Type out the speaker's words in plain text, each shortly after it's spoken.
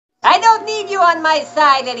I don't need you on my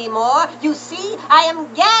side anymore. You see, I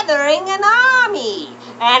am gathering an army.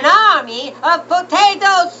 An army of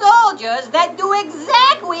potato soldiers that do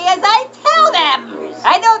exactly as I tell them.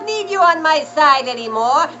 I don't need you on my side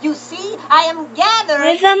anymore. You see, I am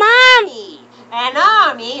gathering With the mom. An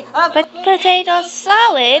army of potato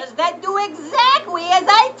solid that do exactly as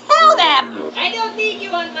I tell them. I don't need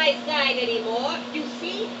you on my side anymore. You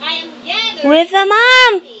see, I am gathering with the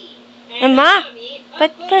mom. an Mom, army of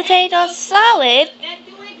but potato solid that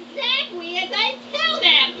do exactly as I tell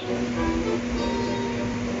them.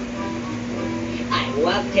 I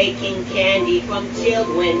love taking candy from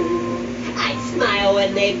children. I smile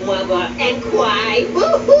when they blubber and cry.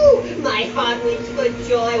 Woo-hoo! My heart weeps for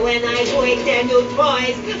joy when I break their new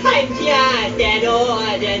toys. I'm just an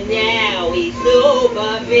ordinary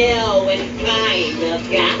supervillain kind of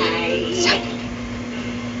guy.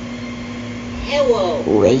 Hello.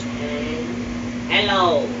 Wait.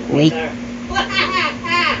 Hello. Wait.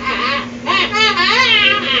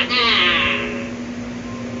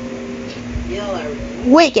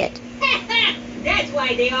 You're wicked. That's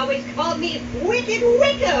why they always called me Wicked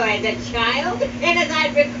Wicker as a child. And as I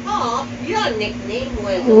recall, your nickname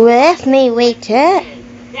was... With me, waiter.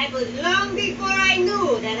 That was long before I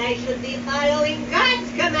knew that I should be following God's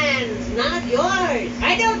commands, not yours.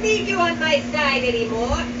 I don't need you on my side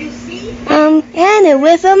anymore. You see? And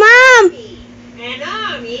with a mom. An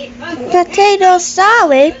army of Potato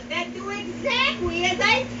solid that do exactly as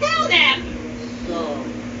I tell them.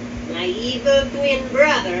 So, my evil twin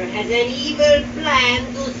brother has an evil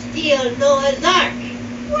plan to steal Noah's Ark.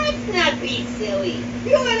 Let's not be silly.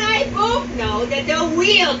 You and I both know that the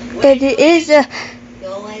real twin it is a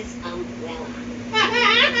Noah's umbrella.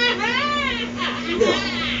 No.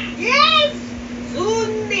 Yes!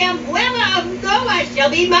 Soon the umbrella of Noah shall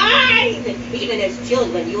be mine! Even as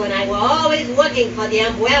children, you and I were always looking for the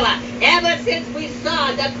umbrella, ever since we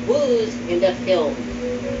saw the clues in the film.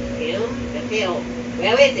 The film.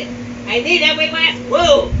 Where is it? I need every last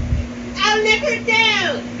clue! I'll never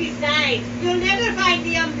tell! Besides, you'll never find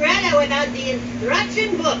the umbrella without the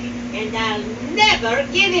instruction book, and I'll never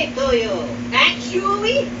give it to you.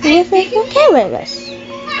 Actually, I think careless.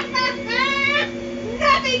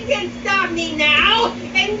 nothing can stop me now.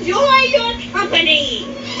 Enjoy your company.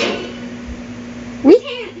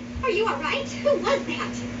 Dad, are you all right? Who was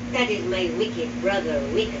that? That is my wicked brother,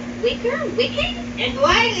 Wicker. Wicker? Wicked? And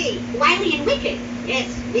Wily. Wily and Wicked? Yes,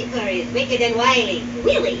 Wicker is wicked and wily.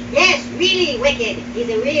 Really? Yes, really wicked. He's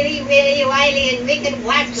a really, really wily and wicked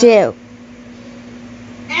wasp. Two.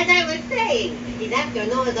 As I was saying, he's after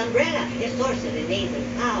Noah's umbrella, a source of amazing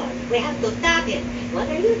power. We have to stop him. What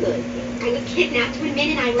are you doing here? I was kidnapped when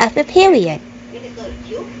Min and I were... At the period. Let us go to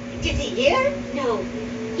Cuke. Is he here? No.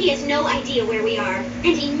 He has no idea where we are,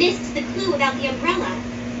 and he missed the clue about the umbrella.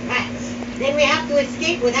 Rats. Then we have to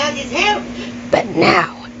escape without his help. But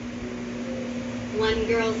now. One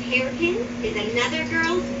girl's hairpin is another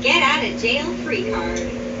girl's get-out-of-jail-free card.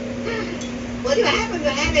 Would you happen to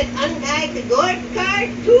have an untied gourd card,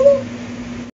 too?